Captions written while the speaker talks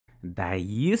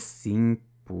Daí sim,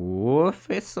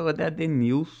 professora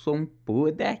Denilson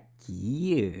por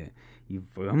aqui. E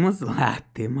vamos lá,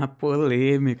 tema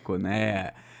polêmico,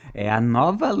 né? É a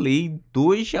nova lei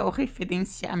do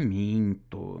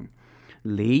georreferenciamento.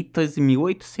 Lei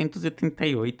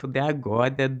 3.838 de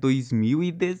agora,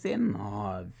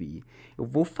 2019. Eu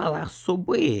vou falar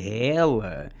sobre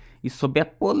ela e sobre a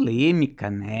polêmica,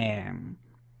 né?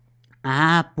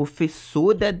 Ah,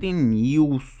 professora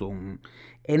Denilson,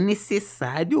 é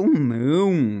necessário ou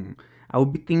não a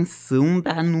obtenção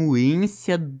da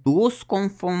anuência dos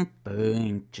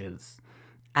confrontantes?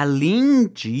 Além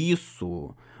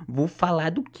disso, vou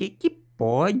falar do que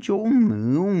pode ou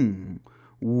não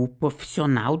o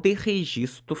profissional de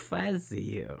registro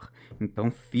fazer.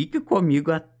 Então fique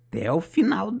comigo até o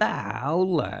final da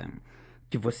aula,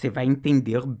 que você vai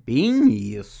entender bem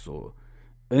isso.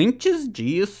 Antes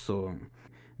disso,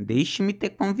 deixe-me te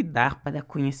convidar para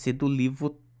conhecer do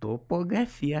livro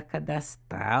Topografia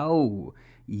Cadastral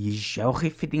e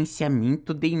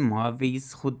Georreferenciamento de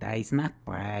Imóveis Rurais na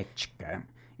Prática.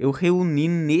 Eu reuni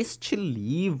neste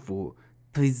livro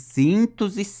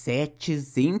 307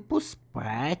 exemplos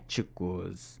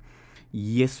práticos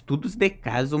e estudos de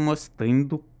caso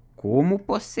mostrando como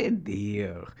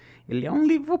proceder. Ele é um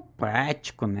livro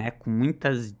prático, né, com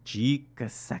muitas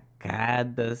dicas,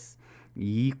 sacadas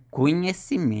e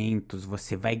conhecimentos.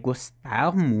 Você vai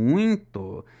gostar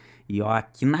muito. E ó,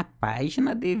 aqui na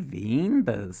página de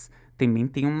vendas também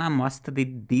tem uma amostra de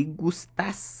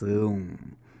degustação.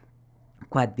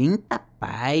 40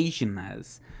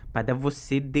 páginas para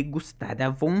você degustar à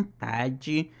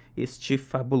vontade este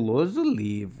fabuloso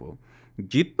livro.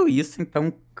 Dito isso,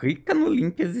 então, clica no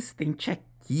link existente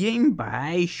aqui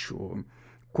embaixo.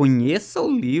 Conheça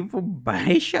o livro,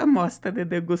 baixe a amostra de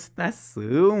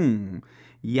degustação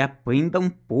e aprenda um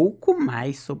pouco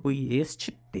mais sobre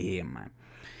este tema.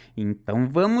 Então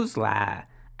vamos lá.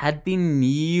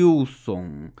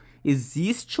 Adenilson,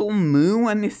 existe ou não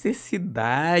a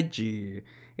necessidade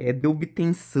de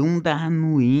obtenção da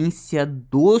anuência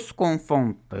dos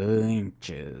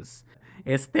confrontantes?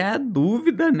 Esta é a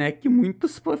dúvida, né, que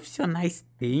muitos profissionais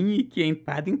têm e que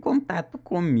entraram em contato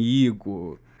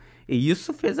comigo. E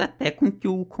isso fez até com que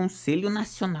o Conselho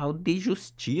Nacional de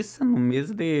Justiça, no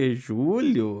mês de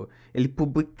julho, ele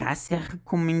publicasse a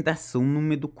recomendação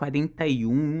número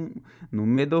 41,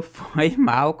 número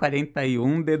formal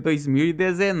 41 de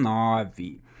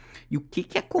 2019. E o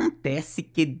que acontece,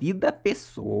 querida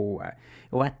pessoa?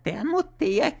 Eu até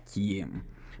anotei aqui,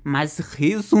 mas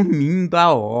resumindo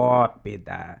a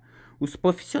ópera, os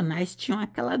profissionais tinham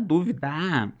aquela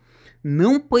dúvida,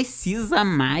 não precisa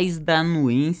mais da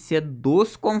anuência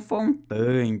dos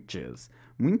confrontantes.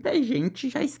 Muita gente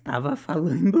já estava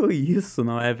falando isso,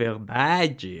 não é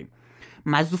verdade?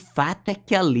 Mas o fato é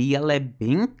que a lei ela é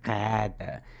bem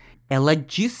cara. Ela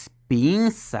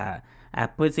dispensa a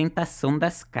apresentação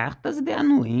das cartas de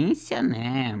anuência,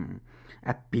 né?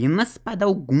 Apenas para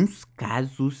alguns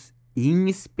casos em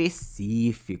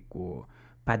específico,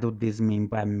 para o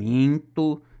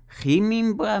desmembramento,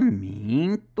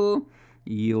 remembramento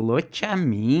e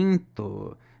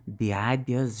loteamento de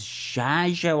áreas já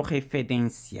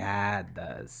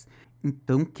georreferenciadas.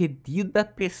 Então, querida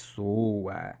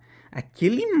pessoa,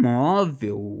 aquele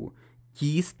imóvel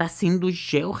que está sendo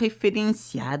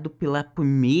georreferenciado pela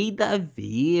primeira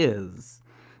vez,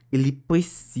 ele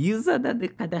precisa da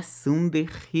declaração de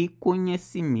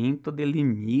reconhecimento de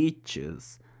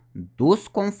limites dos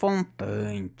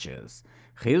confrontantes.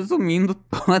 Resumindo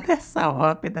toda essa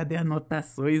ópera de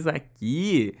anotações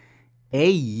aqui, é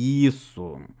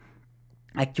isso.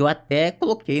 Aqui eu até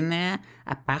coloquei, né,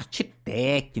 a parte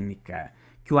técnica,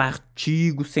 que o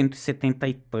artigo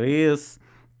 173,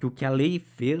 que o que a lei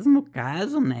fez no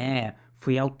caso, né,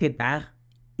 foi alterar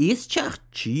este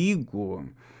artigo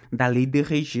da Lei de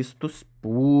Registros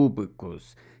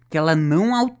Públicos, que ela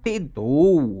não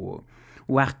alterou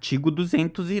o artigo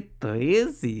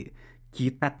 213, que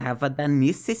tratava da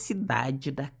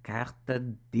necessidade da carta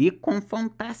de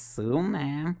confrontação,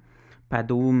 né,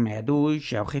 para o mero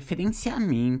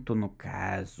georreferenciamento, no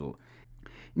caso.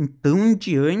 Então,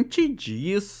 diante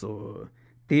disso,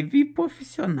 teve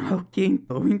profissional que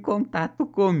entrou em contato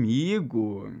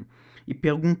comigo e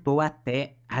perguntou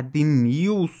até a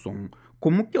Denilson,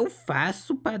 como que eu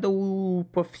faço para o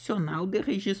profissional de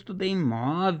registro de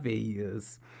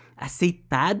imóveis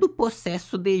aceitar o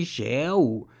processo de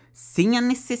gel sem a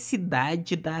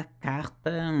necessidade da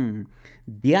carta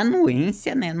de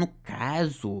anuência, né, no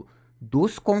caso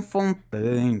dos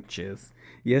confrontantes.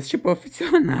 E este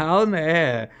profissional,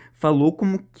 né, falou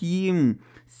como que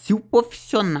se o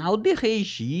profissional de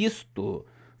registro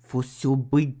fosse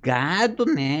obrigado,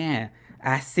 né,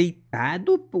 a aceitar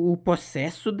o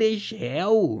processo de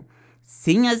gel,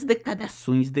 sem as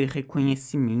declarações de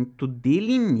reconhecimento de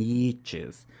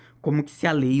limites, como que se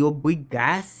a lei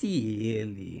obrigasse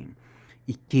ele.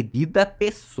 E querida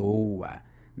pessoa,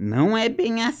 não é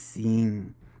bem assim.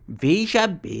 Veja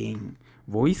bem,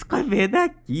 vou escrever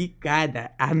daqui,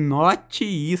 cara, anote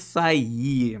isso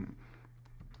aí.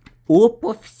 O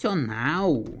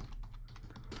profissional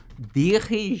de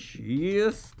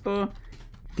registro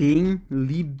tem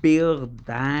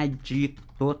liberdade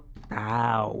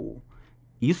total.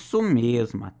 Isso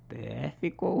mesmo, até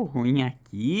ficou ruim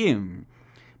aqui,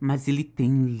 mas ele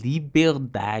tem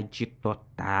liberdade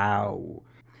total.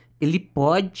 Ele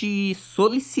pode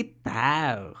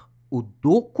solicitar o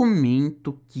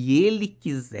documento que ele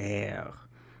quiser.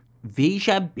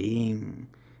 Veja bem,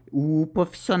 o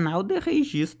profissional de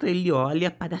registro ele olha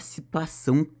para a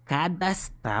situação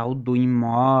cadastral do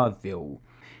imóvel.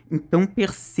 Então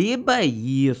perceba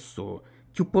isso,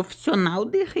 que o profissional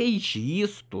de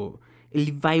registro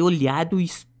ele vai olhar o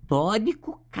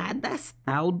histórico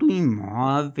cadastral do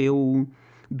imóvel,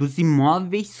 dos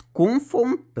imóveis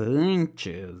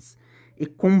confrontantes, e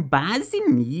com base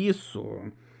nisso,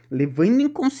 levando em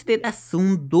consideração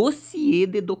um dossiê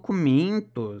de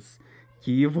documentos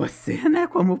que você, né,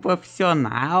 como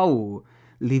profissional,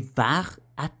 levar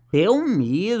até o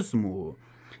mesmo,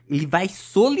 ele vai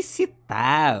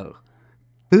solicitar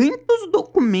tantos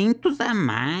documentos a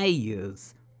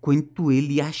mais quanto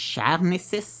ele achar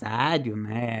necessário,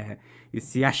 né? E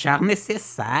se achar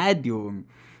necessário,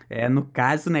 no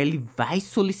caso, né, ele vai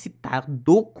solicitar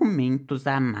documentos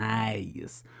a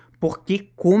mais. Porque,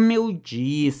 como eu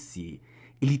disse,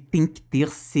 ele tem que ter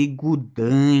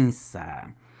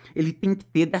segurança. Ele tem que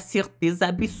ter da certeza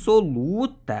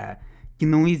absoluta que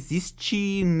não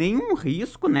existe nenhum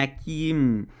risco, né, que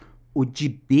o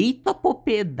direito à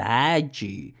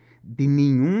propriedade de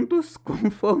nenhum dos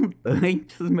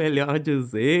confrontantes, melhor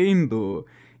dizendo,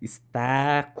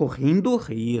 está correndo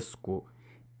risco.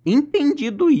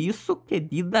 Entendido isso,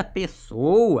 querida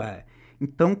pessoa,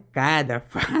 então, cara,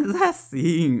 faz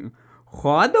assim,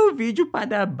 roda o vídeo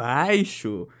para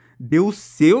baixo, dê o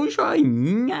seu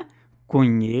joinha,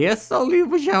 conheça o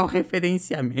livro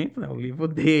Georreferenciamento, né, o livro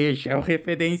de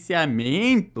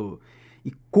Georreferenciamento,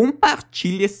 e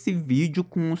compartilhe esse vídeo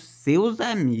com os seus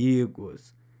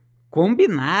amigos.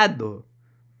 Combinado?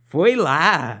 Foi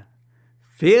lá,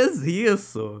 fez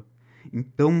isso.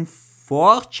 Então,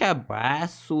 forte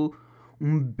abraço,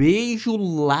 um beijo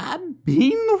lá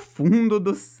bem no fundo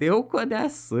do seu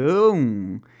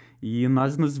coração. E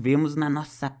nós nos vemos na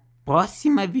nossa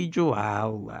próxima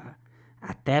videoaula.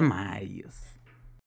 Até mais.